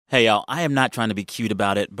Hey, y'all, I am not trying to be cute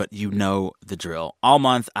about it, but you know the drill. All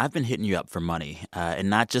month, I've been hitting you up for money, and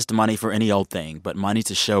not just money for any old thing, but money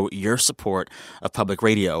to show your support of public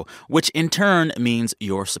radio, which in turn means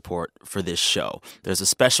your support for this show. There's a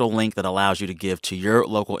special link that allows you to give to your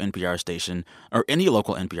local NPR station or any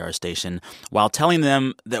local NPR station while telling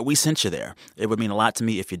them that we sent you there. It would mean a lot to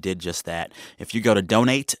me if you did just that. If you go to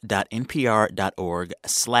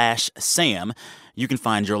donate.npr.org/Sam, you can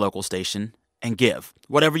find your local station and give.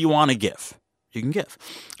 Whatever you want to give, you can give.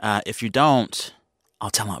 If you don't,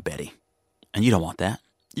 I'll tell Aunt Betty. And you don't want that.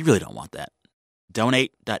 You really don't want that.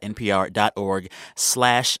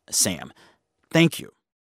 Donate.npr.org/Sam. Thank you.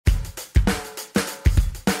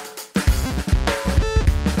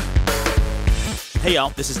 Hey,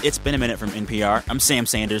 y'all. This is It's Been a Minute from NPR. I'm Sam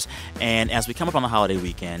Sanders. And as we come up on the holiday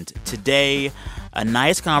weekend, today, a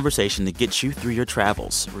nice conversation to get you through your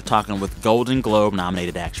travels. We're talking with Golden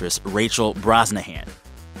Globe-nominated actress Rachel Brosnahan.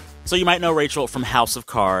 So you might know Rachel from House of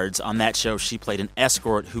Cards. On that show, she played an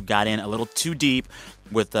escort who got in a little too deep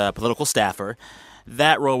with a political staffer.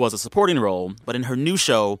 That role was a supporting role, but in her new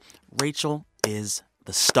show, Rachel is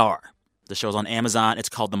the star. The show's on Amazon. It's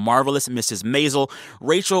called The Marvelous Mrs. Maisel.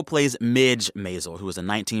 Rachel plays Midge Maisel, who is a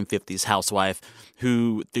 1950s housewife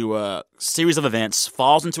who, through a series of events,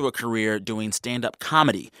 falls into a career doing stand-up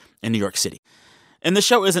comedy in New York City. And the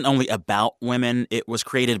show isn't only about women. It was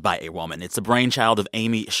created by a woman. It's the brainchild of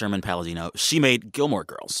Amy Sherman Palladino. She made Gilmore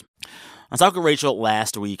Girls. I talked with Rachel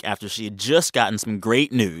last week after she had just gotten some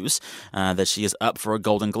great news that she is up for a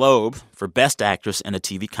Golden Globe for Best Actress in a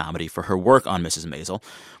TV Comedy for her work on Mrs. Maisel.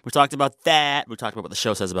 We talked about that. We talked about what the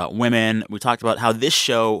show says about women. We talked about how this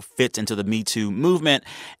show fits into the Me Too movement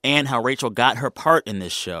and how Rachel got her part in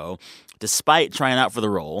this show despite trying out for the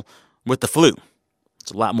role with the flu.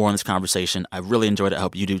 There's a lot more in this conversation. I really enjoyed it. I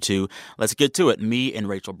hope you do too. Let's get to it. Me and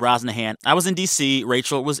Rachel Brosnahan. I was in D.C.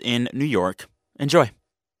 Rachel was in New York. Enjoy.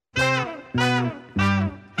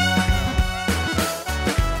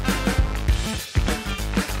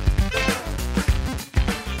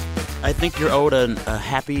 I think you're owed a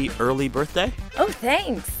happy early birthday. Oh,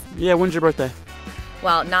 thanks. Yeah, when's your birthday?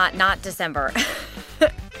 Well, not December.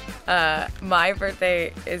 My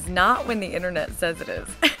birthday is not when the internet says it is.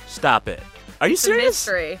 Stop it. Are you serious?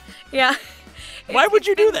 Mystery. Yeah. Why would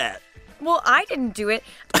you do that? Well, I didn't do it.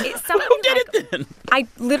 Who did it then? I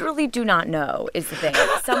literally do not know is the thing.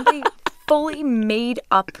 Somebody fully made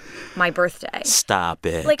up my birthday. Stop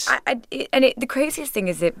it. Like, the craziest thing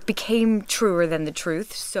is it became truer than the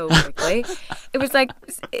truth so quickly. It was like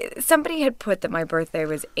somebody had put that my birthday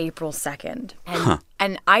was April 2nd.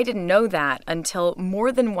 And I didn't know that until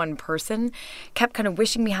more than one person kept kind of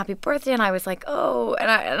wishing me happy birthday. And I was like, oh, and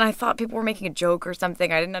I thought people were making a joke or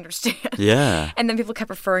something. I didn't understand. Yeah. And then people kept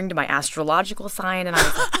referring to my astrological sign. And I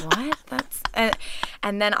was like, what?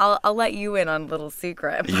 And then I'll let you in on a little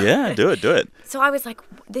secret. Yeah, do it. So I was like,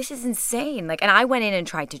 this is insane. Like, and I went in and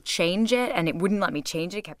tried to change it, and it wouldn't let me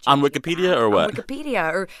change it. It kept changing on Wikipedia or what? On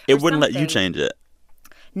Wikipedia or it wouldn't something. let you change it.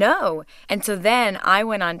 No. And so then I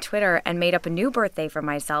went on Twitter and made up a new birthday for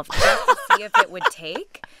myself just to see if it would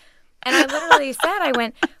take. And I literally said, I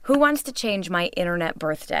went, who wants to change my internet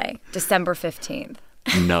birthday? December 15th.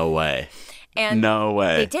 No way. And no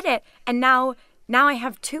way. They did it. And now I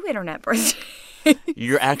have two internet birthdays.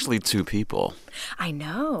 You're actually two people. I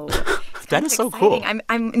know. That is so exciting. cool.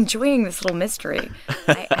 I'm enjoying this little mystery.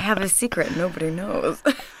 I have a secret nobody knows.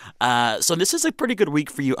 So this is a pretty good week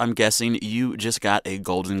for you, I'm guessing. You just got a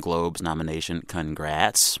Golden Globes nomination.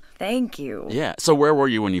 Congrats. Thank you. Yeah. So where were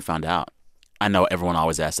you when you found out? I know everyone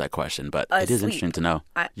always asks that question, but it is interesting to know.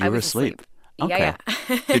 I were was asleep. Okay.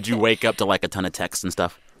 Yeah. Did you wake up to like a ton of texts and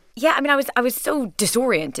stuff? Yeah, I mean, I was so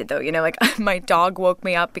disoriented, though. You know, like my dog woke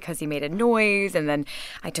me up because he made a noise, and then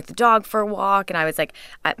I took the dog for a walk, and I was like,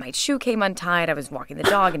 my shoe came untied. I was walking the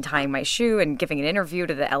dog and tying my shoe and giving an interview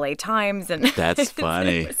to the LA Times, and that's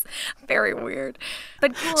funny. It was very weird,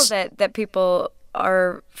 but cool that people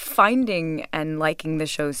are finding and liking the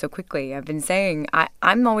show so quickly. I've been saying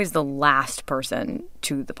I'm always the last person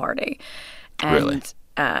to the party, and really?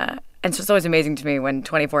 And so it's always amazing to me when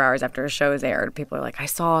 24 hours after a show is aired, people are like, I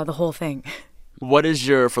saw the whole thing. What is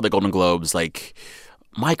for the Golden Globes, like,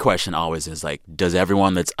 my question always is, like, does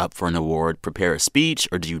everyone that's up for an award prepare a speech,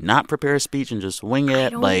 or do you not prepare a speech and just wing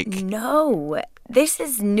it? I don't know. This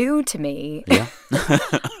is new to me. Yeah.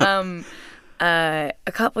 A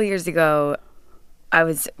couple years ago, I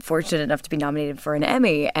was fortunate enough to be nominated for an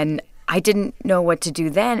Emmy, and I didn't know what to do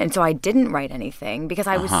then, and so I didn't write anything because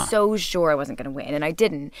I was so sure I wasn't going to win, and I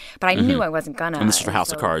didn't. But I knew I wasn't gonna. And this is for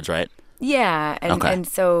House of Cards, right? Yeah, and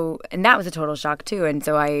that was a total shock too, and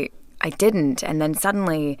so I didn't, and then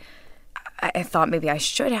suddenly I thought maybe I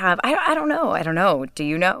should have. I don't know. I don't know. Do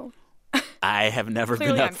you know? I have never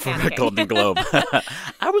Clearly been up I'm for a panicking. Golden Globe.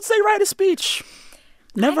 I would say write a speech.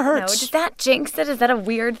 Never I don't know. hurts. Does that jinx it? Is that a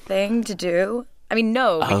weird thing to do? I mean,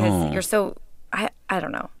 no, because you're so. I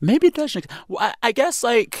don't know. Maybe it does. Well, I guess,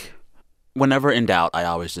 like, whenever in doubt, I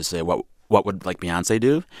always just say, what would, like, Beyonce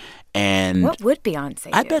do? And What would Beyonce do?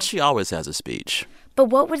 I bet she always has a speech. But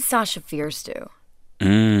what would Sasha Fierce do?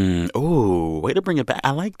 Ooh, way to bring it back.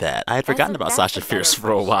 I like that. I had forgotten about that's Sasha a better Fierce for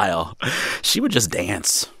a while. She would just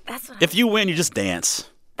dance. That's what If you win, you just dance.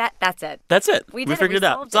 That's it. That's it. We did it. figured We it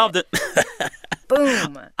out. solved Solved it.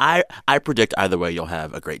 Boom. I predict either way you'll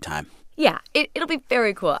have a great time. Yeah, it'll be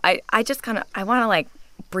very cool. I just kind of I want to like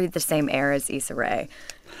breathe the same air as Issa Rae.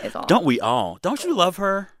 Is all. Don't we all? Don't you love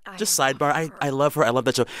her? Just sidebar. I love her. I love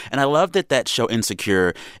that show. And I love that show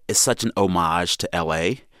Insecure is such an homage to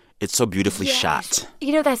L.A. It's so beautifully shot.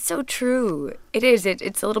 You know, that's so true. It is.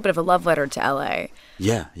 It's a little bit of a love letter to L.A.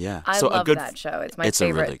 Yeah. I love that show. It's my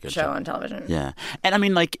favorite really good show on television. Yeah. And I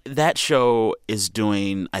mean, like, that show is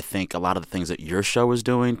doing, I think, a lot of the things that your show is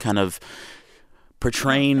doing, kind of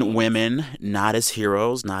portraying women not as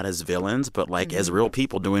heroes, not as villains, but, like, as real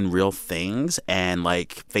people doing real things and,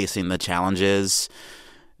 like, facing the challenges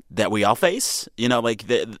that we all face. You know,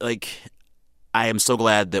 I am so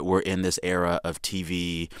glad that we're in this era of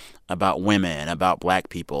TV about women, about Black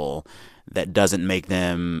people, that doesn't make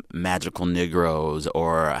them magical Negroes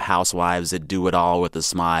or housewives that do it all with a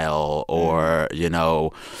smile or, you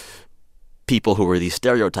know, people who are these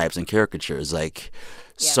stereotypes and caricatures. Like,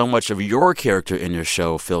 so much of your character in your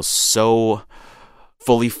show feels so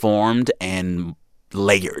fully formed and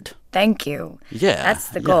layered. Thank you. Yeah. That's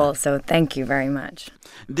the goal, so thank you very much.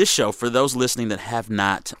 This show, for those listening that have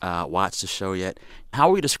not watched the show yet, how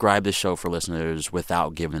will you describe this show for listeners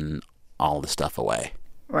without giving all the stuff away?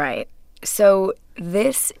 Right. So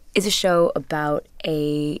this is a show about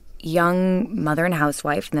a young mother and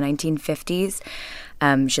housewife in the 1950s.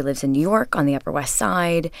 She lives in New York on the Upper West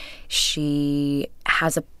Side. She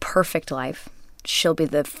has a perfect life. She'll be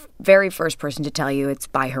the very first person to tell you it's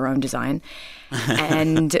by her own design.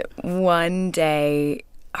 And one day,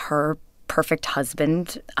 her perfect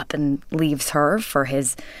husband up and leaves her for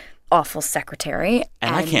his awful secretary.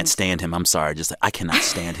 And I can't stand him. I'm sorry. I cannot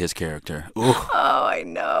stand his character. Ooh. Oh, I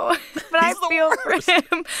know. But I feel for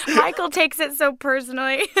him. Michael takes it so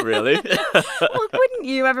personally. Really? Well, wouldn't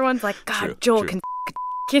you? Everyone's like, God, True, Joel true. can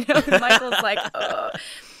you know, and Michael's like,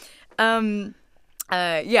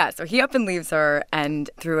 so he up and leaves her, and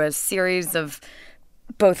through a series of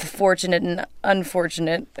both fortunate and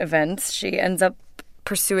unfortunate events, she ends up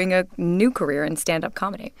pursuing a new career in stand-up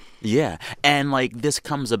comedy. Yeah. And, like, this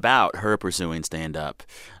comes about, her pursuing stand-up,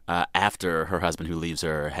 after her husband who leaves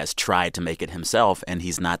her has tried to make it himself, and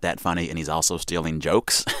he's not that funny, and he's also stealing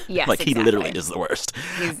jokes. Yes, like, he exactly. literally is the worst.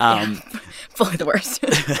 He's fully the worst.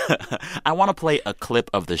 I want to play a clip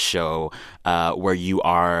of the show where you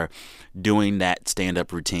are doing that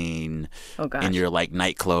stand-up routine in your, like,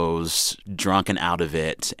 night clothes, drunk and out of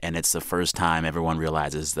it, and it's the first time everyone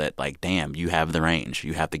realizes that, like, damn, you have the range,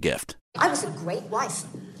 you have the gift. I was a great wife.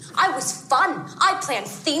 I was fun. I planned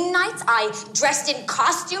theme nights. I dressed in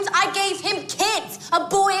costumes. I gave him kids, a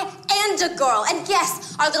boy and a girl. And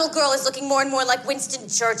yes, our little girl is looking more and more like Winston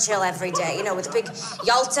Churchill every day, you know, with a big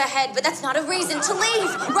Yalta head, but that's not a reason to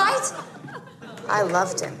leave, right? I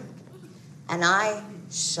loved him. And I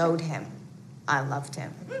showed him I loved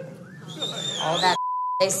him. All that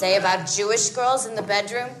they say about Jewish girls in the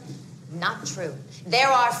bedroom, not true. There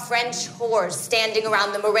are French whores standing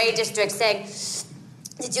around the Marais district saying,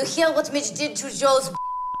 did you hear what Mitch did to Joe's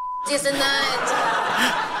isn't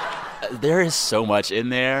that? There is so much in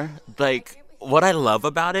there. Like, what I love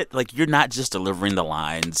about it, like, you're not just delivering the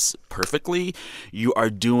lines perfectly. You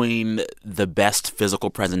are doing the best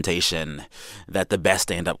physical presentation that the best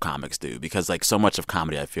stand-up comics do. Because, like, so much of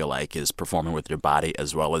comedy, I feel like, is performing with your body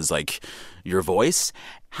as well as, like, your voice.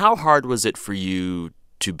 How hard was it for you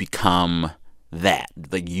to become that?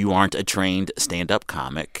 Like, you aren't a trained stand-up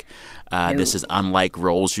comic. No. This is unlike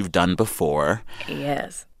roles you've done before.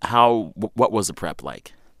 Yes. What was the prep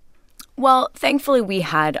like? Well, thankfully, we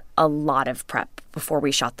had a lot of prep before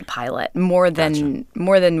we shot the pilot, more than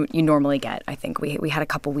you normally get. I think we had a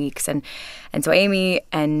couple weeks, and so Amy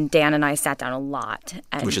and Dan and I sat down a lot.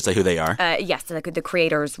 And, We should say who they are. Yes, the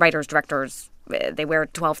creators, writers, directors. They wear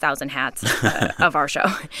 12,000 hats of our show.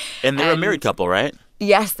 And they're a married couple, right?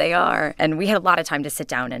 Yes, they are. And we had a lot of time to sit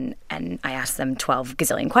down, and I asked them 12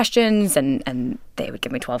 gazillion questions, and they would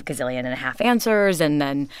give me 12 gazillion and a half answers. And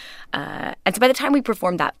then, and so by the time we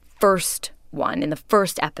performed that first one, in the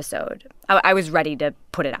first episode, I was ready to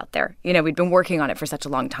put it out there. You know, we'd been working on it for such a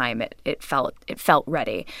long time. It felt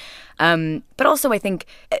ready. But also, I think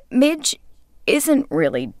Midge isn't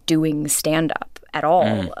really doing stand-up at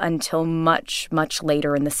all until much, much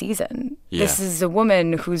later in the season. Yeah. This is a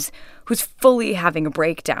woman who's fully having a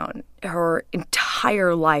breakdown. Her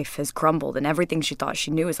entire life has crumbled, and everything she thought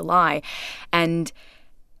she knew is a lie. And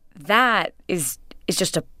that is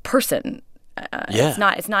just a person.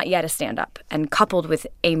 It's not yet a stand-up. And coupled with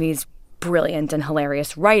Amy's brilliant and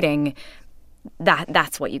hilarious writing,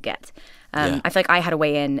 that's what you get. I feel like I had a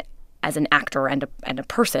way in as an actor and a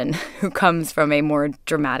person who comes from a more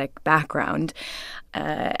dramatic background.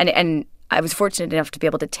 And I was fortunate enough to be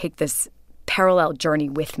able to take this parallel journey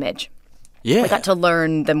with Midge. Yeah. We got to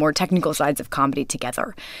learn the more technical sides of comedy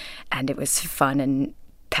together. And it was fun and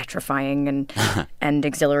petrifying and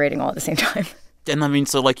exhilarating all at the same time. And I mean,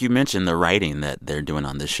 so like you mentioned, the writing that they're doing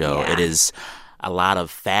on this show, it is a lot of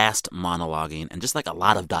fast monologuing and just like a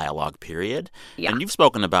lot of dialogue, period. Yeah. And you've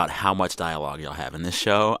spoken about how much dialogue y'all have in this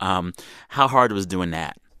show. How hard was doing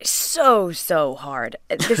that? So hard.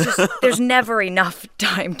 There's never enough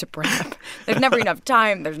time to prep. There's never enough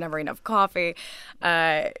time. There's never enough coffee.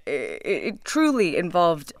 It truly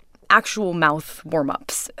involved actual mouth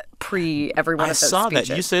warm-ups pre every one of those speeches. I saw that.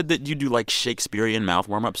 You said that you do like Shakespearean mouth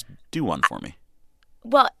warm-ups. Do one for me.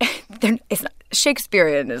 Well, it's not,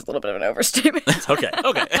 Shakespearean is a little bit of an overstatement. Okay.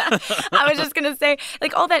 I was just gonna say,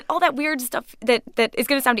 like all that weird stuff that is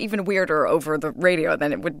gonna sound even weirder over the radio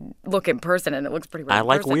than it would look in person, and it looks pretty weird. I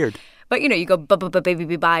like weird. But you go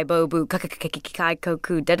baby bye bo boo kai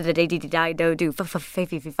koku da da da da da do do fa fa fa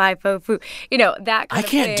fi fo fu. You know that. I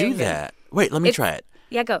can't do that. Wait, let me try it.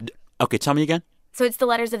 Yeah, go. Okay, tell me again. So it's the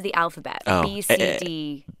letters of the alphabet. B, C,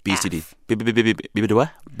 D, B, C, D. B,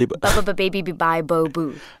 what? Baby, bye, bo,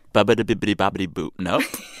 boo. Babbity, boo. Nope,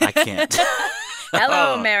 I can't.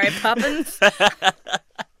 Hello, Mary Poppins.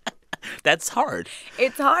 That's hard.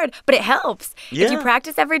 It's hard, but it helps. Yeah. If you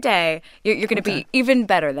practice every day, you're going to be even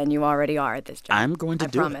better than you already are at this job. I'm going to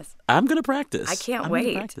do promise. it. I'm going to practice. I can't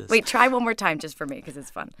wait. Wait, try one more time just for me because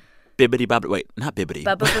it's fun. Bibbity, bobbity. Wait, not bibbity.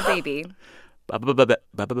 Baby. Baby.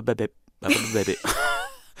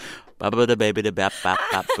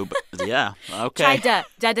 Yeah, okay. Try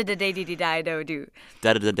da-da-da-da-da-da-do.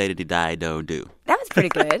 Da-da-da-da-da-da-do. That was pretty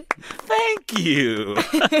good. Thank you.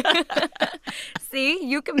 See,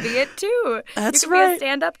 you can be it too. That's you can be a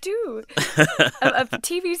stand-up too. a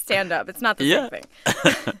TV stand-up. It's not the same thing.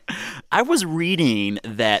 I was reading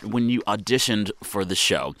that when you auditioned for the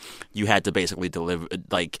show, you had to basically deliver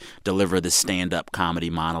the stand-up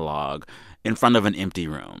comedy monologue in front of an empty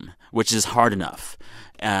room, which is hard enough.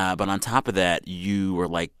 But on top of that, you were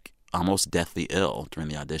like almost deathly ill during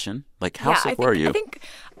the audition. Like, how sick were you? I think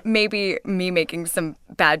maybe me making some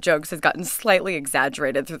bad jokes has gotten slightly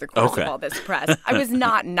exaggerated through the course of all this press. I was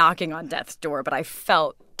not knocking on death's door, but I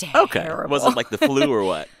felt terrible. Okay. Was it like the flu or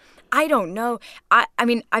what? I don't know. I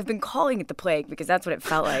mean, I've been calling it the plague because that's what it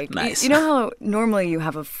felt like. Nice. You know how normally you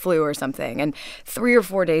have a flu or something, and 3 or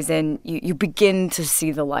 4 days in, you begin to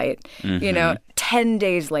see the light. Mm-hmm. You know, 10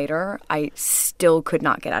 days later, I still could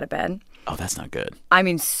not get out of bed. Oh, that's not good. I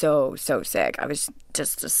mean, so sick. I was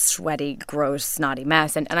just a sweaty, gross, snotty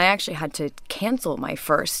mess. And I actually had to cancel my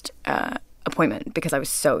first appointment because I was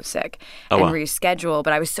so sick and reschedule.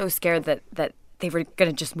 But I was so scared that they were going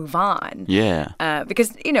to just move on. Yeah.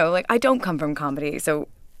 Because, like, I don't come from comedy, so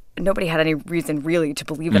nobody had any reason really to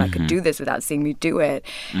believe that I could do this without seeing me do it.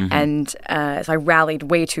 Mm-hmm. And so I rallied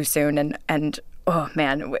way too soon. And oh,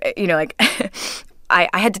 man, like...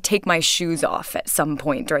 I had to take my shoes off at some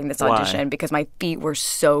point during this audition because my feet were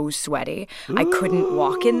so sweaty. Ooh. I couldn't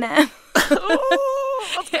walk in them.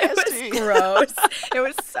 It was gross. It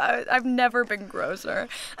was so... I've never been grosser.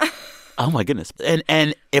 Oh, my goodness.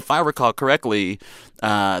 And if I recall correctly,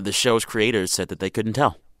 the show's creators said that they couldn't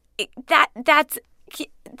tell.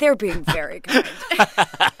 They're being very kind.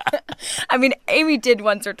 I mean, Amy did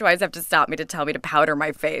once or twice have to stop me to tell me to powder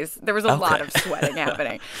my face. There was a lot of sweating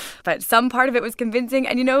happening. But some part of it was convincing.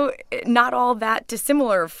 And, not all that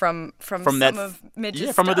dissimilar from some of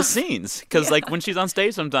Midge's stuff. From the scenes. Because, like, when she's on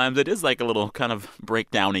stage sometimes, it is, like, a little kind of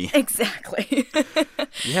breakdowny. Exactly.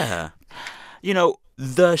 Yeah.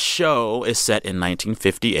 The show is set in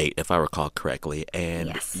 1958, if I recall correctly.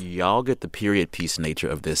 And y'all get the period piece nature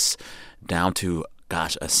of this down to,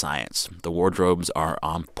 gosh, a science. The wardrobes are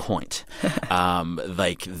on point.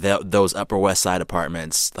 Those Upper West Side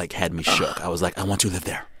apartments, like, had me shook. I was like, I want to live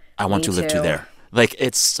there. I want to live to there. Like,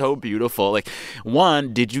 it's so beautiful. Like,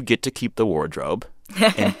 one, did you get to keep the wardrobe?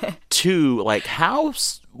 And two, like, how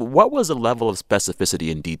what was the level of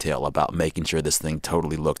specificity and detail about making sure this thing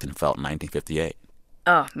totally looked and felt 1958?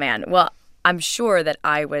 Oh, man. Well, I'm sure that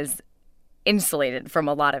I was insulated from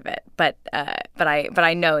a lot of it, but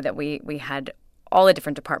I know that we had all the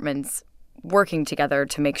different departments working together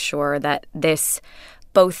to make sure that this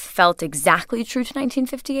both felt exactly true to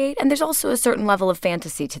 1958, and there's also a certain level of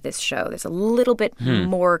fantasy to this show. There's a little bit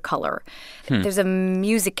more color. There's a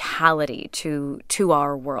musicality to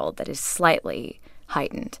our world that is slightly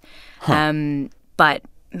heightened. But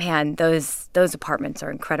man, those apartments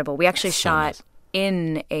are incredible. We actually shot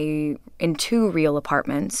in 2 real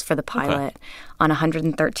apartments for the pilot on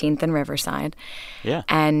 113th and Riverside. Yeah.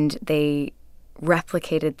 And they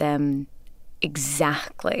replicated them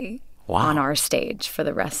exactly on our stage for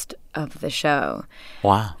the rest of the show.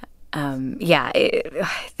 Wow.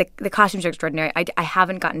 The costumes are extraordinary. I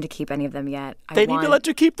haven't gotten to keep any of them yet. They need to let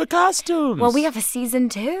you keep the costumes. Well, we have a season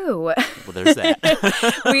 2. Well, there's that.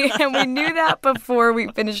 we knew that before we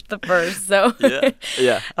finished the first. So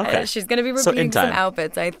yeah. Okay. She's going to be repeating some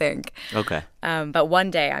outfits, I think. Okay. But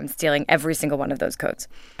one day I'm stealing every single one of those coats.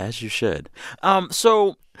 As you should.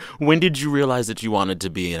 So when did you realize that you wanted to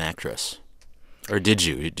be an actress? Or did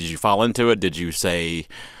you? Did you fall into it? Did you say,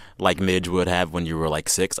 like Midge would have when you were like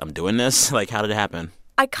 6, I'm doing this? Like, how did it happen?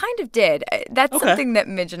 I kind of did. That's something that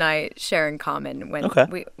Midge and I share in common. When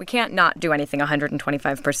we can't not do anything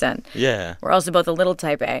 125%. Yeah. We're also both a little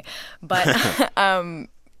type A. But,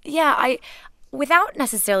 I without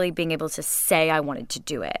necessarily being able to say I wanted to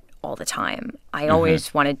do it all the time, I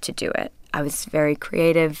always wanted to do it. I was very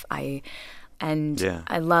creative. I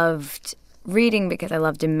loved reading because I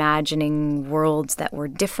loved imagining worlds that were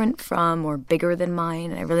different from or bigger than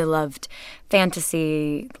mine. I really loved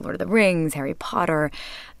fantasy, Lord of the Rings, Harry Potter.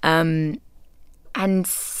 And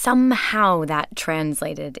somehow that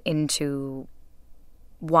translated into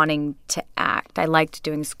wanting to act. I liked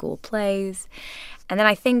doing school plays. And then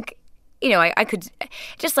I think, I could,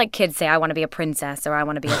 just like kids say, I want to be a princess or I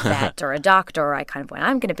want to be a vet or a doctor, I kind of went,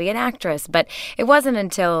 I'm going to be an actress. But it wasn't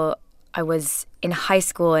until I was in high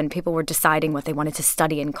school and people were deciding what they wanted to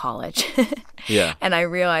study in college. Yeah. And I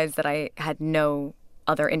realized that I had no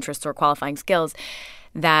other interests or qualifying skills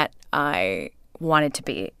that I wanted to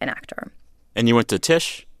be an actor. And you went to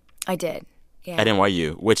Tisch? I did, yeah. At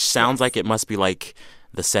NYU, which sounds like it must be like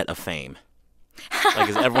the set of Fame. Like,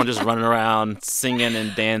 is everyone just running around singing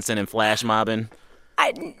and dancing and flash mobbing?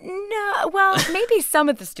 No, well, maybe some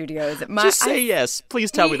of the studios. Just say yes. Please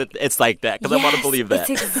tell me that it's like that, because I want to believe that.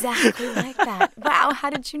 It's exactly like that. Wow, how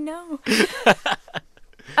did you know?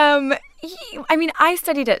 I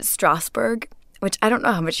studied at Strasberg, which I don't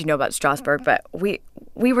know how much you know about Strasberg, but we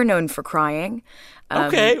were known for crying.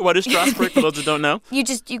 Okay, what is Strasberg for those that don't know?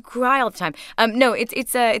 You cry all the time. No,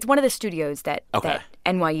 it's one of the studios that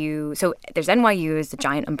NYU. So there's NYU is the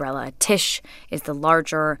giant umbrella. Tisch is the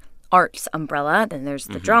larger arts umbrella. Then there's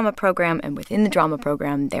the drama program, and within the drama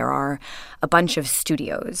program there are a bunch of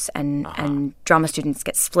studios, and drama students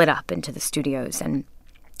get split up into the studios, and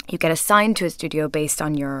you get assigned to a studio based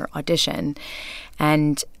on your audition.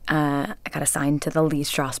 And I got assigned to the Lee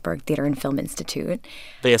Strasberg Theater and Film Institute.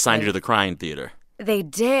 They assigned you to the Crying Theater. They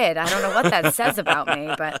did. I don't know what that says about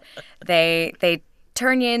me, but they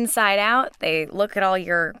turn you inside out. They look at all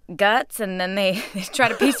your guts, and then they try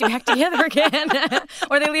to piece you back together again,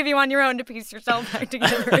 or they leave you on your own to piece yourself back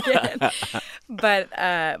together again. But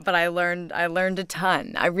I learned a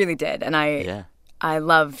ton. I really did, and I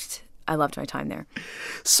loved my time there.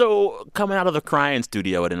 So, coming out of the Crying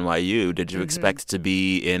Studio at NYU, did you expect to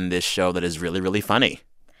be in this show that is really, really funny?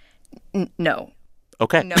 No.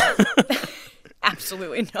 Okay. No.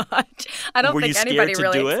 Absolutely not. I don't think anybody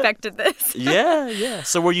really expected this. Yeah.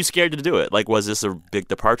 So were you scared to do it? Like, was this a big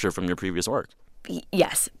departure from your previous work?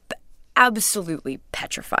 Yes. Absolutely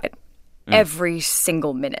petrified. Every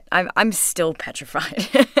single minute. I'm still petrified.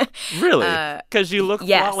 Really? Because you look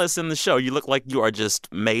flawless in the show. You look like you are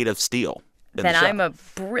just made of steel. Then I'm a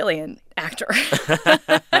brilliant actor.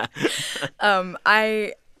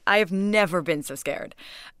 I have never been so scared.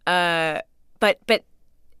 But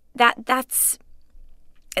that's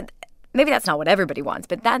maybe that's not what everybody wants,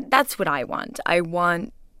 but that's what I want.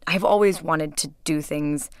 I've always wanted to do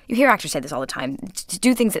things. You hear actors say this all the time, to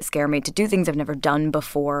do things that scare me, to do things I've never done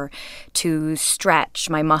before, to stretch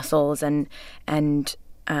my muscles and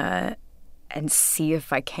see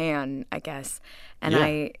if I can, I guess. And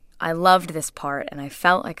I loved this part, and I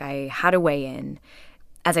felt like I had a way in.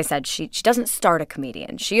 As I said, she doesn't start a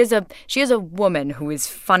comedian. She is a woman who is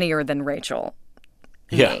funnier than Rachel.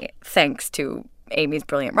 Yeah. Thanks to Amy's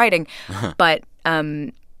brilliant writing.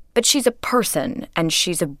 But she's a person, and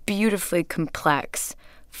she's a beautifully complex,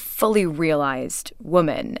 fully realized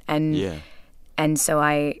woman. And so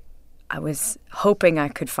I was hoping I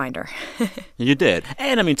could find her. You did.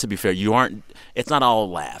 And I mean, to be fair, it's not all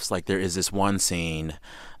laughs. Like, there is this one scene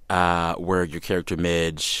where your character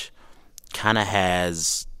Midge kind of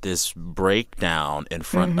has this breakdown in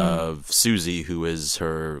front of Susie, who is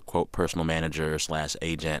her, quote, personal manager /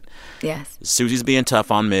 agent. Yes. Susie's being tough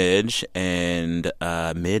on Midge, and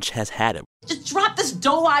Midge has had it. Just drop this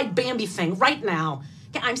doe-eyed Bambi thing right now.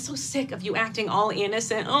 I'm so sick of you acting all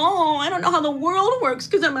innocent. Oh, I don't know how the world works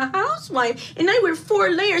because I'm a housewife and I wear 4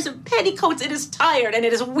 layers of petticoats. It is tired and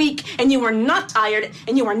it is weak, and you are not tired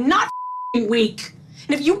and you are not weak.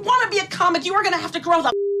 And if you want to be a comic, you are going to have to grow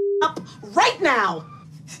the up right now.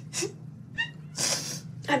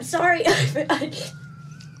 I'm sorry.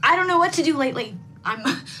 I don't know what to do lately.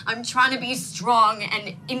 I'm trying to be strong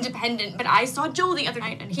and independent, but I saw Joel the other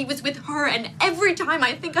night and he was with her, and every time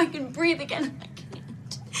I think I can breathe again, I can't.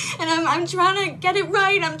 And I'm trying to get it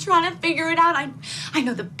right. I'm trying to figure it out. I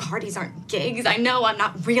know the parties aren't gigs. I know I'm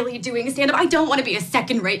not really doing stand-up. I don't want to be a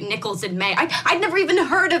second-rate Nichols and May. I'd never even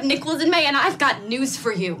heard of Nichols and May, and I've got news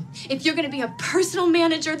for you. If you're going to be a personal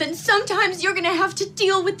manager, then sometimes you're going to have to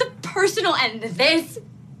deal with the personal, and this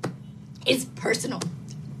is personal.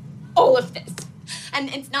 All of this. And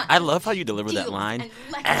it's not... I love how you deliver that line.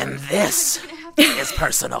 And this is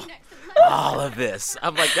personal. All of this.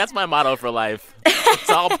 I'm like, that's my motto for life. It's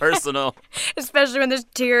all personal. Especially when there's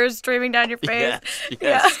tears streaming down your face.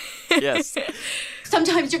 Yes.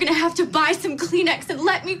 Sometimes you're going to have to buy some Kleenex and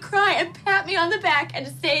let me cry and pat me on the back and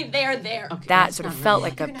say they're there. Okay, that sort of felt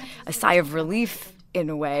like a sigh of relief in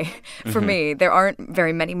a way for me. There aren't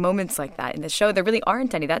very many moments like that in the show. There really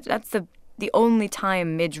aren't any. That's the only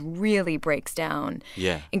time Midge really breaks down.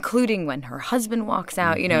 Yeah. Including when her husband walks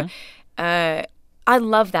out, you know. I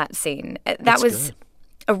love that scene. That was good.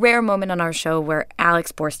 A rare moment on our show where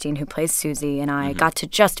Alex Borstein, who plays Susie, and I got to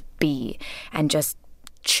just be and just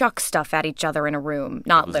chuck stuff at each other in a room.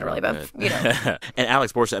 Not literally, but, you know. And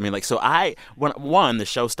Alex Borstein, I mean, like, so when the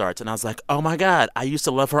show starts, and I was like, oh, my God, I used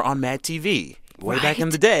to love her on Mad TV. Way back in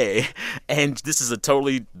the day. And this is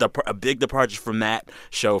a big departure from that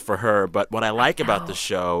show for her. But what I like about the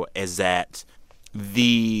show is that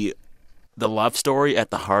the love story at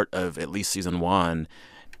the heart of at least season 1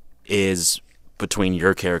 is between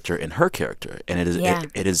your character and her character. And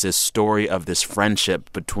it is this story of this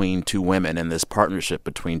friendship between 2 women and this partnership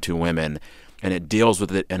between 2 women. And it deals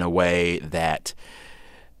with it in a way that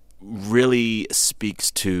really speaks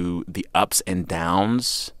to the ups and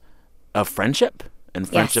downs of friendship and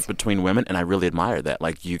friendship between women, and I really admire that.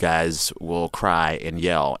 Like, you guys will cry and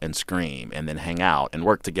yell and scream and then hang out and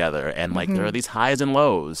work together, and like there are these highs and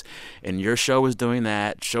lows, and your show is doing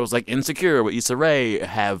that. Shows like Insecure with Issa Rae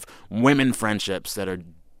have women friendships that are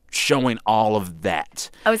showing all of that.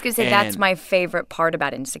 I was going to say that's my favorite part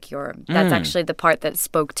about Insecure. That's actually the part that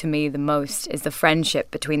spoke to me the most, is the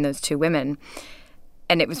friendship between those 2 women.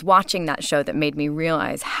 And it was watching that show that made me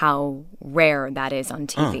realize how rare that is on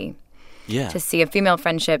TV. Yeah. To see a female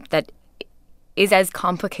friendship that is as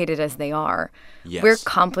complicated as they are. Yes. We're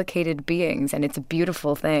complicated beings, and it's a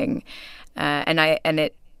beautiful thing. And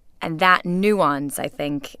that nuance, I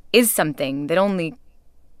think, is something that only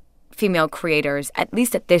female creators, at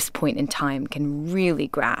least at this point in time, can really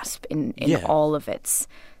grasp in all of its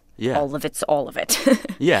all of it.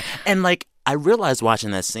 Yeah. And like, I realized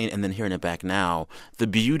watching that scene and then hearing it back now, the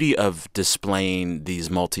beauty of displaying these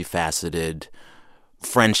multifaceted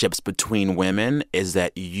friendships between women is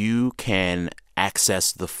that you can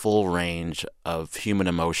access the full range of human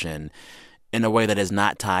emotion in a way that is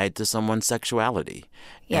not tied to someone's sexuality.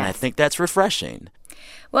 Yes. And I think that's refreshing.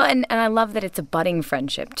 Well, and I love that it's a budding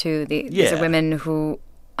friendship, too. These are women who,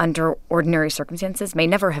 under ordinary circumstances, may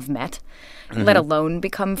never have met, let alone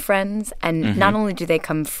become friends. And not only do they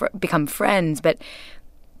become friends, but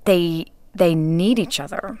they need each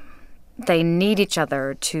other. They need each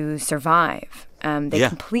other to survive. They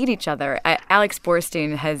complete each other. Alex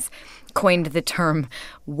Borstein has coined the term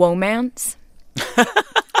womance.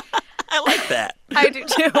 I like that. I do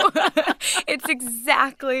too. It's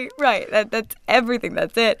exactly right. That's everything.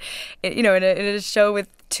 That's it. In a show with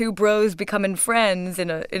 2 bros becoming friends in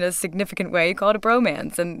a significant way, you call it a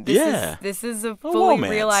bromance. And this is a fully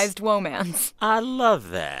realized womance. I love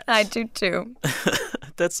that. I do too.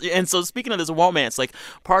 And so speaking of this romance, like,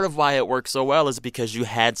 part of why it works so well is because you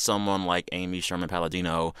had someone like Amy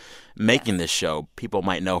Sherman-Palladino making this show. People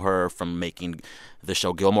might know her from making the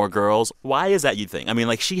show Gilmore Girls. Why is that, you think? I mean,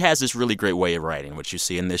 like, she has this really great way of writing, which you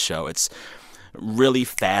see in this show. It's really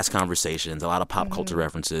fast conversations, a lot of pop culture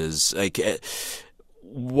references. Like,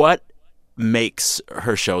 what makes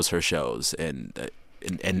her shows her shows? And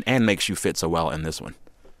and makes you fit so well in this one?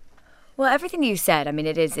 Well, everything you said, I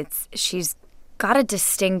mean, she's got a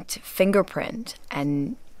distinct fingerprint,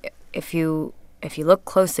 and if you look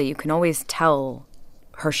closely, you can always tell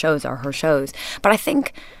her shows are her shows. But I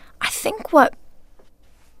think what,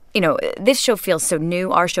 this show feels so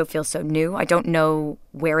new. Our show feels so new. I don't know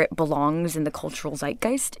where it belongs in the cultural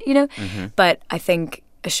zeitgeist, Mm-hmm. But I think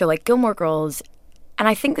a show like Gilmore Girls, and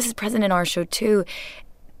I think this is present in our show too,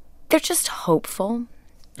 they're just hopeful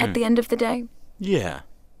at the end of the day. Yeah.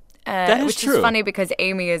 That is which true. is funny because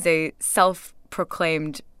Amy is a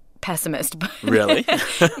self-proclaimed pessimist. Really?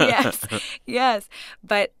 yes.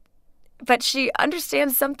 But she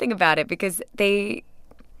understands something about it because they're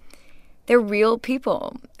real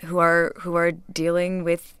people who are dealing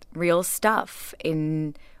with real stuff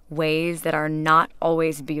in ways that are not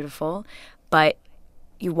always beautiful, but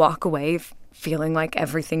you walk away feeling like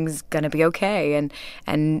everything's gonna be okay.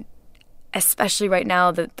 And especially right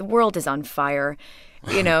now, the world is on fire.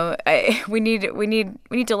 We need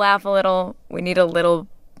to laugh a little. We need a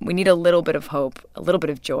little bit of hope, a little bit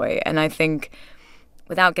of joy. And I think,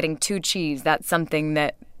 without getting too cheese, that's something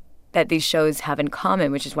that these shows have in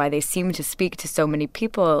common, which is why they seem to speak to so many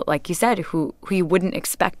people, like you said, who you wouldn't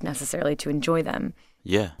expect necessarily to enjoy them.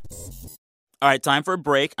 Yeah. All right, time for a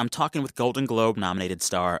break. I'm talking with Golden Globe-nominated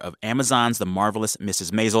star of Amazon's The Marvelous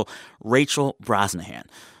Mrs. Maisel, Rachel Brosnahan.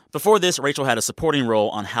 Before this, Rachel had a supporting role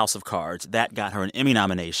on House of Cards. That got her an Emmy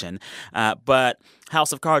nomination. But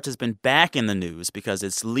House of Cards has been back in the news because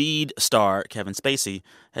its lead star, Kevin Spacey,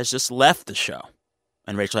 has just left the show.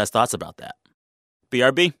 And Rachel has thoughts about that.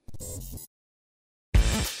 BRB.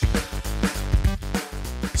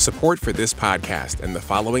 Support for this podcast and the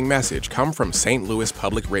following message come from St. Louis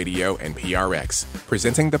Public Radio and PRX,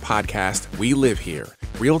 presenting the podcast We Live Here,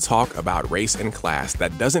 real talk about race and class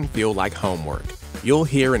that doesn't feel like homework. You'll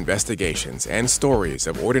hear investigations and stories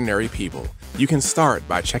of ordinary people. You can start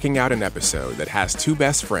by checking out an episode that has two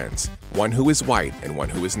best friends, one who is white and one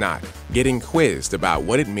who is not, getting quizzed about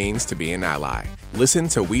what it means to be an ally. Listen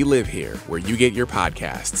to We Live Here, where you get your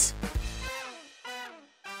podcasts.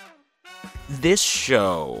 The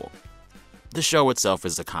show itself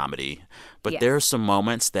is a comedy, but there are some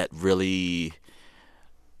moments that really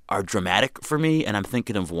are dramatic for me, and I'm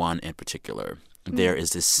thinking of one in particular. There is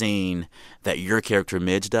this scene that your character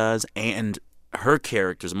Midge does and her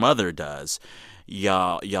character's mother does.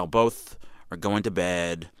 Y'all both are going to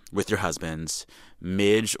bed with your husbands.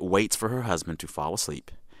 Midge waits for her husband to fall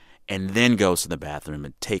asleep and then goes to the bathroom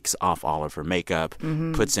and takes off all of her makeup,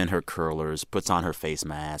 puts in her curlers, puts on her face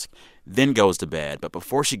mask, then goes to bed. But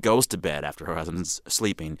before she goes to bed after her husband's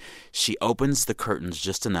sleeping, she opens the curtains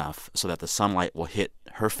just enough so that the sunlight will hit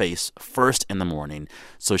her face first in the morning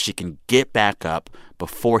so she can get back up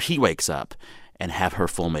before he wakes up and have her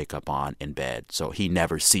full makeup on in bed so he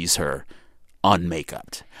never sees her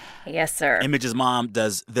unmakeuped. Yes, sir. Midge's mom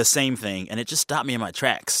does the same thing, and it just stopped me in my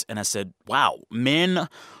tracks. And I said, wow, men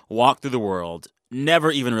walk through the world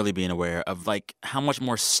never even really being aware of, like, how much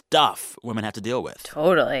more stuff women have to deal with.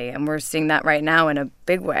 Totally. And we're seeing that right now in a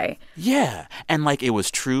big way. Yeah. And, like, it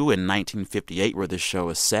was true in 1958 where this show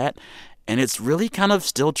is set, and it's really kind of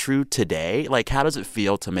still true today. Like, how does it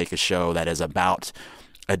feel to make a show that is about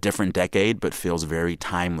a different decade but feels very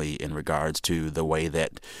timely in regards to the way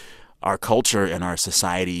that our culture and our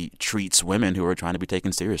society treats women who are trying to be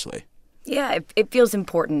taken seriously? Yeah, it feels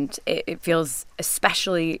important. It feels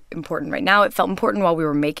especially important right now. It felt important while we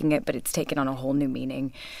were making it, but it's taken on a whole new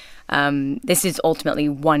meaning. This is ultimately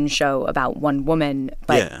one show about one woman,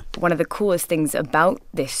 but one of the coolest things about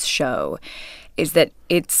this show is that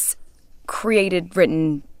it's created,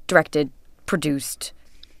 written, directed, produced,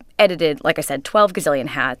 edited, like I said, 12 gazillion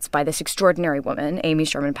hats by this extraordinary woman, Amy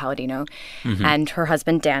Sherman Palladino, and her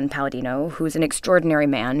husband, Dan Palladino, who's an extraordinary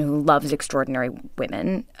man who loves extraordinary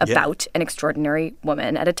women about an extraordinary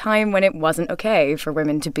woman at a time when it wasn't okay for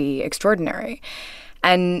women to be extraordinary.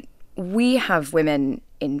 And we have women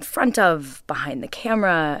in front of, behind the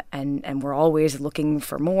camera, and we're always looking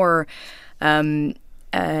for more.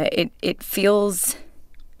 It feels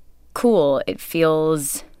cool. It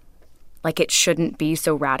feels like it shouldn't be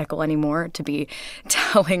so radical anymore to be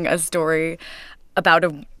telling a story about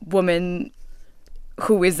a woman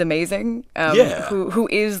who is amazing, who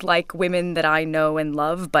is like women that I know and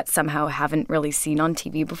love, but somehow haven't really seen on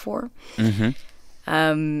TV before.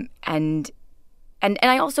 And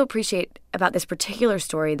I also appreciate about this particular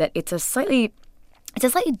story that it's a slightly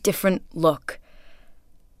different look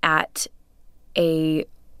at a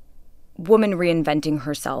woman reinventing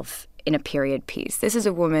herself in a period piece. This is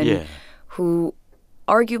a woman who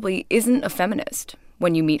arguably isn't a feminist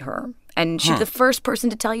when you meet her. And she's the first person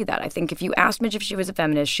to tell you that. I think if you asked Midge if she was a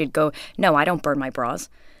feminist, she'd go, no, I don't burn my bras.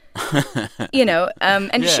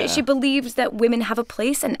 And she believes that women have a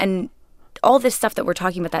place, and all this stuff that we're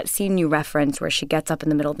talking about, that scene you reference where she gets up in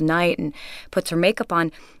the middle of the night and puts her makeup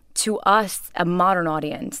on, to us, a modern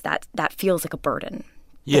audience, that feels like a burden.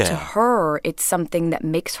 Yeah. But to her, it's something that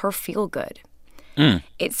makes her feel good.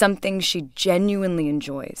 It's something she genuinely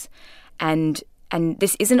enjoys. And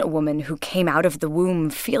this isn't a woman who came out of the womb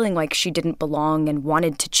feeling like she didn't belong and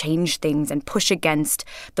wanted to change things and push against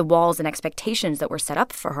the walls and expectations that were set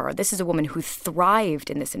up for her. This is a woman who thrived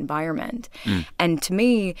in this environment. And to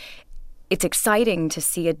me, it's exciting to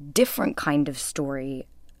see a different kind of story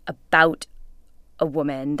about a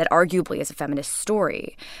woman that arguably is a feminist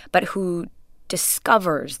story, but who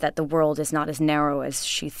discovers that the world is not as narrow as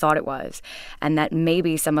she thought it was, and that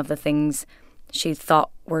maybe some of the things she thought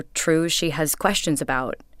were true, she has questions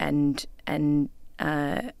about, and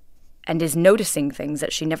is noticing things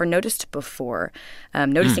that she never noticed before,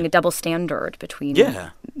 noticing a double standard between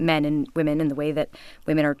men and women and the way that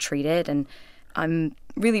women are treated. And I'm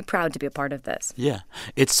really proud to be a part of this. Yeah.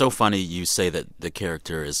 It's so funny you say that the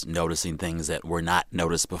character is noticing things that were not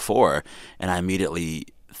noticed before, and I immediately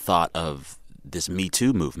thought of this Me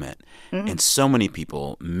Too movement. And so many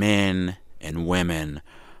people, men and women,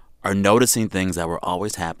 are noticing things that were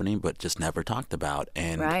always happening but just never talked about.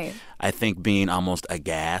 And I think being almost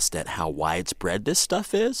aghast at how widespread this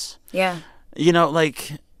stuff is. Yeah.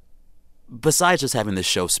 Besides just having this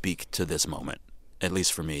show speak to this moment, at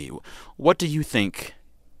least for me, what do you think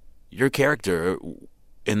your character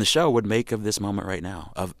in the show would make of this moment right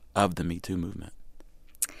now, of the Me Too movement?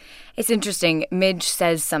 It's interesting. Midge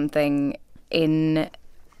says something in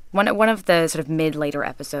one of the sort of mid-later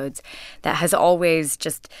episodes that has always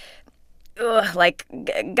just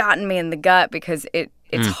gotten me in the gut, because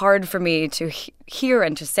it's hard for me to hear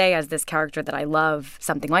and to say as this character that I love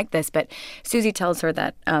something like this. But Susie tells her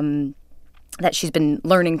that that she's been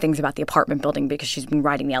learning things about the apartment building because she's been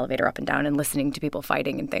riding the elevator up and down and listening to people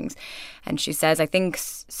fighting and things. And she says, I think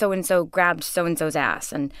so-and-so grabbed so-and-so's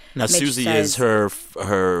ass. And now Midge Susie says, is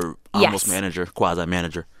her almost manager,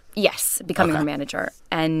 quasi-manager. Yes, becoming her manager.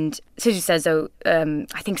 And Susie says, I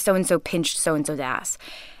think so-and-so pinched so-and-so's ass.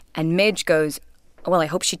 And Midge goes, well, I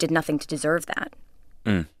hope she did nothing to deserve that.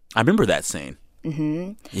 I remember that scene.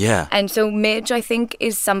 Yeah. And so Midge, I think,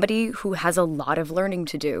 is somebody who has a lot of learning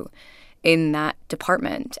to do in that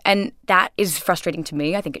department. And that is frustrating to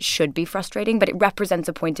me. I think it should be frustrating, but it represents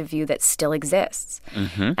a point of view that still exists.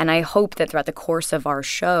 And I hope that throughout the course of our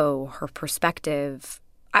show, her perspective,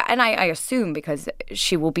 and I assume because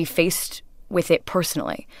she will be faced with it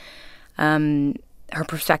personally, her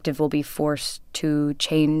perspective will be forced to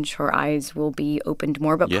change. Her eyes will be opened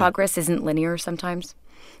more. But progress isn't linear sometimes.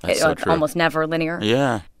 That's so true. Almost never linear.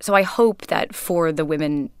 Yeah. So I hope that for the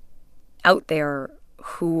women out there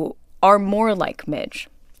who are more like Midge,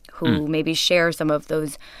 who maybe share some of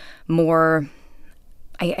those more,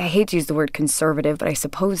 I hate to use the word conservative, but I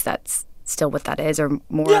suppose that's still what that is, or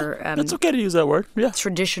more that's okay to use that word. Yeah.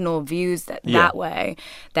 Traditional views that way,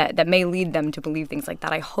 that may lead them to believe things like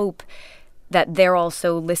that. I hope that they're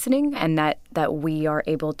also listening, and that we are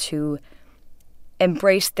able to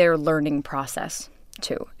embrace their learning process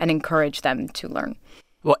too, and encourage them to learn.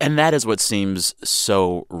 Well, and that is what seems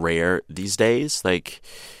so rare these days. Like,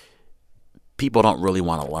 people don't really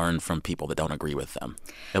want to learn from people that don't agree with them.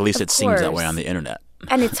 At least it seems that way on the internet.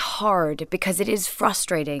 And it's hard because it is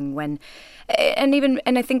frustrating when,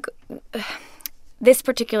 and I think this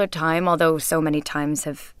particular time, although so many times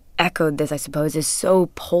have echoed this, I suppose, is so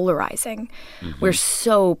polarizing. We're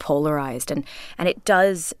so polarized, and it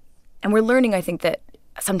does, and we're learning, I think, that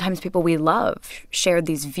sometimes people we love share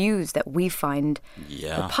these views that we find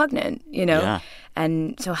repugnant,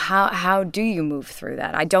 And so how do you move through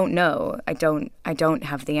that? I don't know. I don't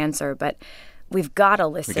have the answer, but we've got to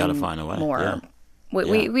listen. We got to find a way more. Yeah.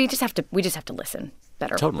 We just have to listen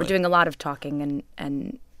better. Totally. We're doing a lot of talking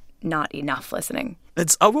and not enough listening.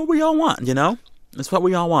 It's what we all want, It's what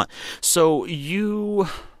we all want. So you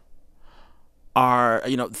are,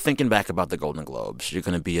 thinking back about the Golden Globes. You're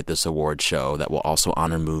going to be at this award show that will also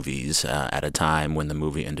honor movies at a time when the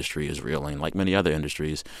movie industry is reeling, like many other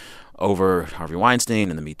industries, over Harvey Weinstein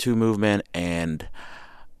and the Me Too movement. And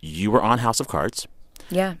you were on House of Cards.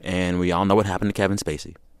 Yeah. And we all know what happened to Kevin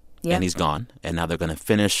Spacey. Yeah. And he's gone. And now they're going to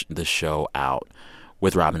finish the show out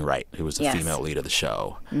with Robin Wright, who was the female lead of the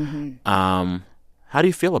show. How do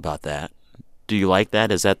you feel about that? Do you like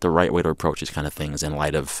that? Is that the right way to approach these kind of things in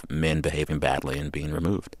light of men behaving badly and being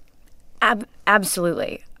removed?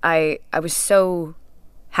 Absolutely. I was so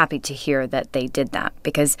happy to hear that they did that,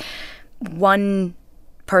 because one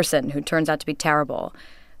person who turns out to be terrible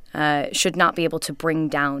should not be able to bring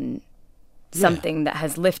down something that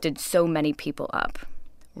has lifted so many people up.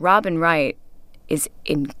 Robin Wright is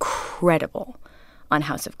incredible on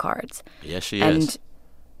House of Cards. Yes, she and is.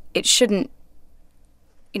 It shouldn't,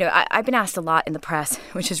 I've been asked a lot in the press,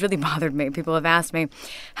 which has really bothered me. People have asked me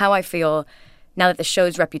how I feel now that the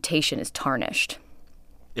show's reputation is tarnished.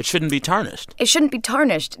 It shouldn't be tarnished. It shouldn't be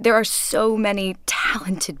tarnished. There are so many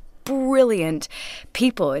talented, brilliant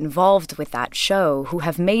people involved with that show who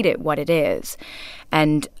have made it what it is.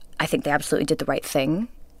 And I think they absolutely did the right thing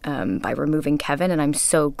by removing Kevin. And I'm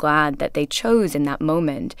so glad that they chose in that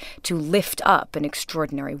moment to lift up an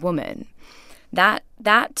extraordinary woman. That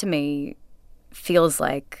to me feels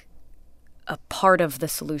like a part of the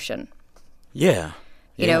solution. Yeah.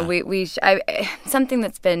 Something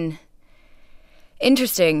that's been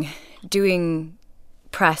interesting doing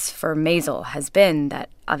press for Maisel has been that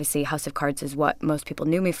obviously House of Cards is what most people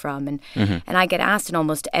knew me from, and I get asked in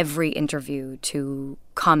almost every interview to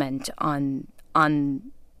comment on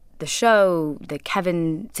the show, the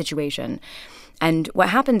Kevin situation. And what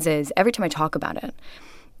happens is every time I talk about it,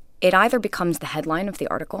 it either becomes the headline of the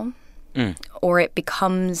article or it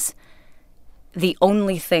becomes the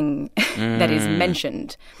only thing that is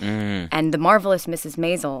mentioned. And The Marvelous Mrs.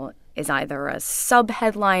 Maisel is either a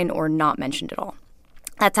sub-headline or not mentioned at all.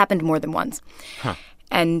 That's happened more than once. Huh.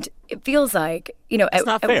 And it feels like, It's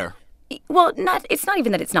not fair. Well, it's not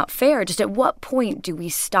even that it's not fair. Just at what point do we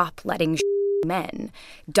stop letting men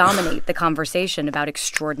dominate the conversation about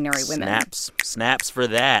extraordinary women? Snaps for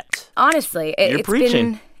that. Honestly, You're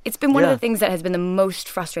preaching. It's been one of the things that has been the most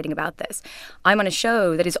frustrating about this. I'm on a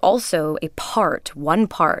show that is also one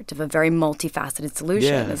part of a very multifaceted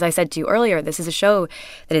solution. Yeah. As I said to you earlier, this is a show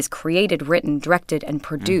that is created, written, directed, and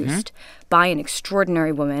produced by an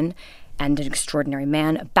extraordinary woman and an extraordinary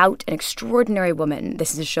man about an extraordinary woman.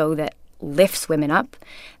 This is a show that lifts women up,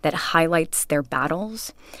 that highlights their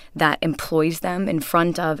battles, that employs them in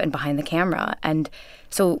front of and behind the camera. And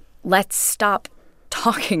so let's stop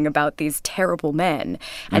talking about these terrible men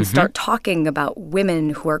and start talking about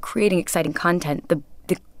women who are creating exciting content, the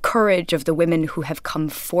courage of the women who have come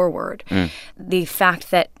forward, the fact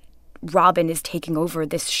that Robin is taking over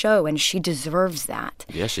this show and she deserves that.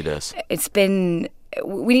 Yes, she does.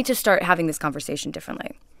 We need to start having this conversation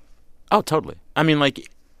differently. Oh, totally. I mean, like,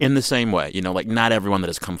 in the same way, not everyone that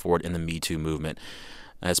has come forward in the Me Too movement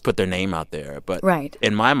has put their name out there. But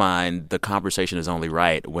in my mind, the conversation is only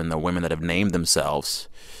right when the women that have named themselves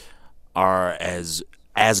are as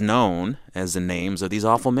known as the names of these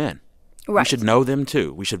awful men. Right. We should know them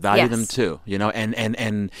too. We should value them too.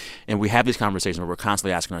 And we have these conversations where we're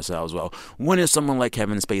constantly asking ourselves, well, when has someone like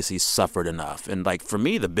Kevin Spacey suffered enough? And like for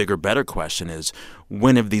me, the bigger, better question is,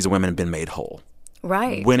 when have these women been made whole?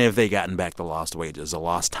 Right. When have they gotten back the lost wages, the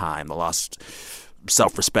lost time, the lost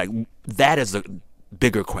self-respect? That is the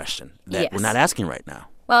bigger question that we're not asking right now.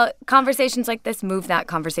 Well, conversations like this move that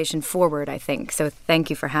conversation forward, I think. So thank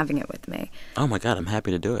you for having it with me. Oh, my God. I'm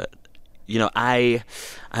happy to do it. I've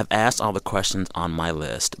asked all the questions on my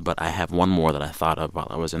list, but I have one more that I thought of while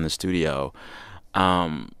I was in the studio.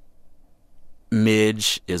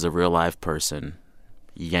 Midge is a real-life person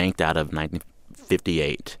yanked out of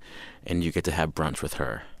 1958, and you get to have brunch with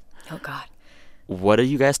her. Oh, God. What do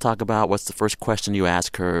you guys talk about? What's the first question you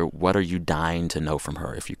ask her? What are you dying to know from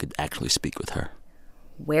her if you could actually speak with her?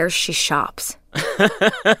 Where she shops.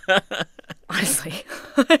 Honestly.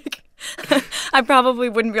 I probably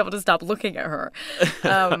wouldn't be able to stop looking at her.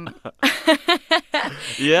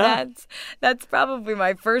 Yeah? That's probably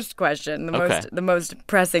my first question, the most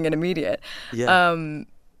pressing and immediate. Yeah.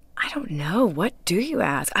 I don't know. What do you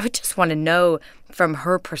ask? I would just want to know from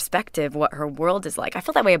her perspective what her world is like. I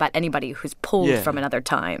feel that way about anybody who's pulled from another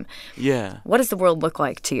time. Yeah. What does the world look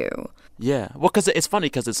like to you? Yeah. Well, because it's funny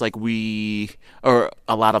because it's like or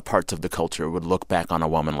a lot of parts of the culture would look back on a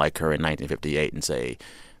woman like her in 1958 and say,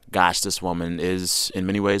 gosh, this woman is in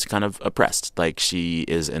many ways kind of oppressed. Like she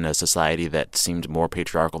is in a society that seemed more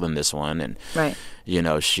patriarchal than this one. And,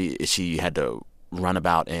 she had to run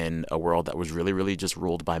about in a world that was really, really just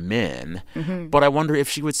ruled by men. But I wonder if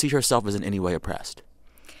she would see herself as in any way oppressed.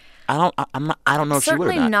 I don't know if she would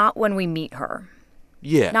or not. Certainly not when we meet her.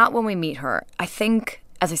 Yeah. Not when we meet her. I think,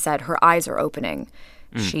 as I said, her eyes are opening.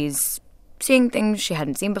 She's seeing things she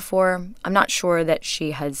hadn't seen before. I'm not sure that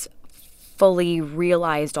she has fully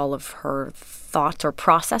realized all of her thoughts or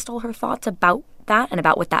processed all her thoughts about that and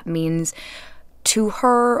about what that means to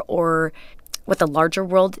her or what the larger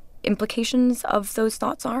world implications of those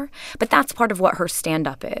thoughts are. But that's part of what her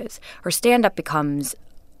stand-up is. Her stand-up becomes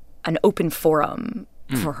an open forum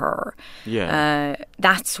for her. Yeah.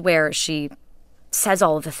 That's where she says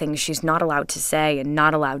all of the things she's not allowed to say and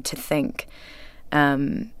not allowed to think.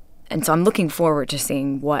 And so I'm looking forward to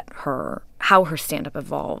seeing how her stand-up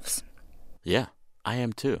evolves. Yeah, I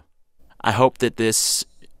am too. I hope that this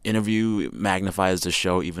interview magnifies the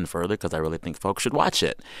show even further because I really think folks should watch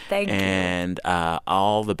it. Thank you. And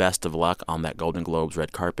all the best of luck on that Golden Globes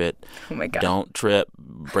red carpet. Oh, my God. Don't trip,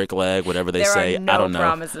 break a leg, whatever they say. There I are don't no know.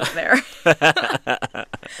 promises there.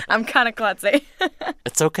 I'm kind of klutzy.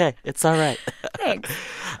 It's okay. It's all right. Thanks.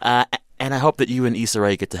 And I hope that you and Issa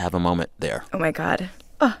Rae get to have a moment there. Oh, my God.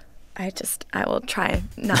 Oh, I will try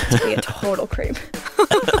not to be a total creep.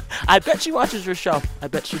 I bet she watches your show. I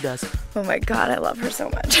bet she does. Oh, my God. I love her so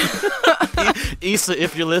much. Issa,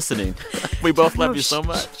 if you're listening, we both love you so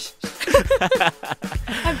much.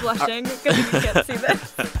 I'm blushing because you can't see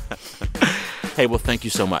this. Hey, well, thank you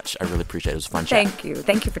so much. I really appreciate it. It was a fun chat. Thank you.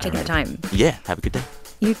 Thank you for taking the time. Yeah. Have a good day.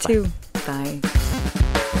 You too. Bye.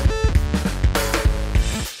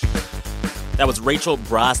 That was Rachel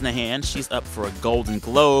Brosnahan. She's up for a Golden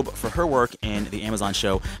Globe for her work in the Amazon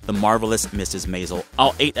show The Marvelous Mrs. Maisel.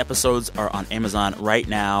 All 8 episodes are on Amazon right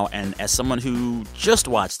now, and as someone who just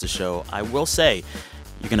watched the show, I will say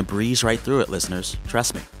you're going to breeze right through it, listeners.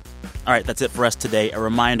 Trust me. All right, that's it for us today. A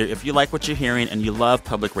reminder, if you like what you're hearing and you love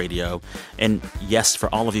public radio, and yes, for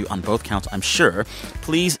all of you on both counts, I'm sure,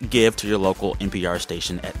 please give to your local NPR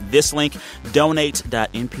station at this link,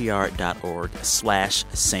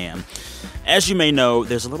 donate.npr.org/Sam. As you may know,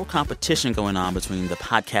 there's a little competition going on between the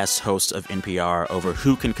podcast hosts of NPR over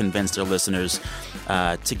who can convince their listeners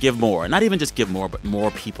to give more. Not even just give more, but more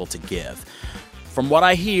people to give. From what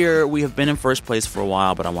I hear, we have been in first place for a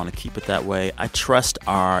while, but I want to keep it that way. I trust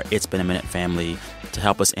our It's Been a Minute family to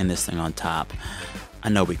help us end this thing on top. I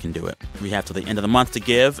know we can do it. We have till the end of the month to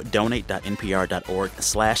give.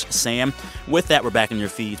 Donate.npr.org/Sam. With that, we're back in your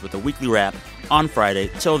feeds with a weekly wrap on Friday.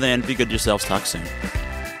 Till then, be good to yourselves. Talk soon.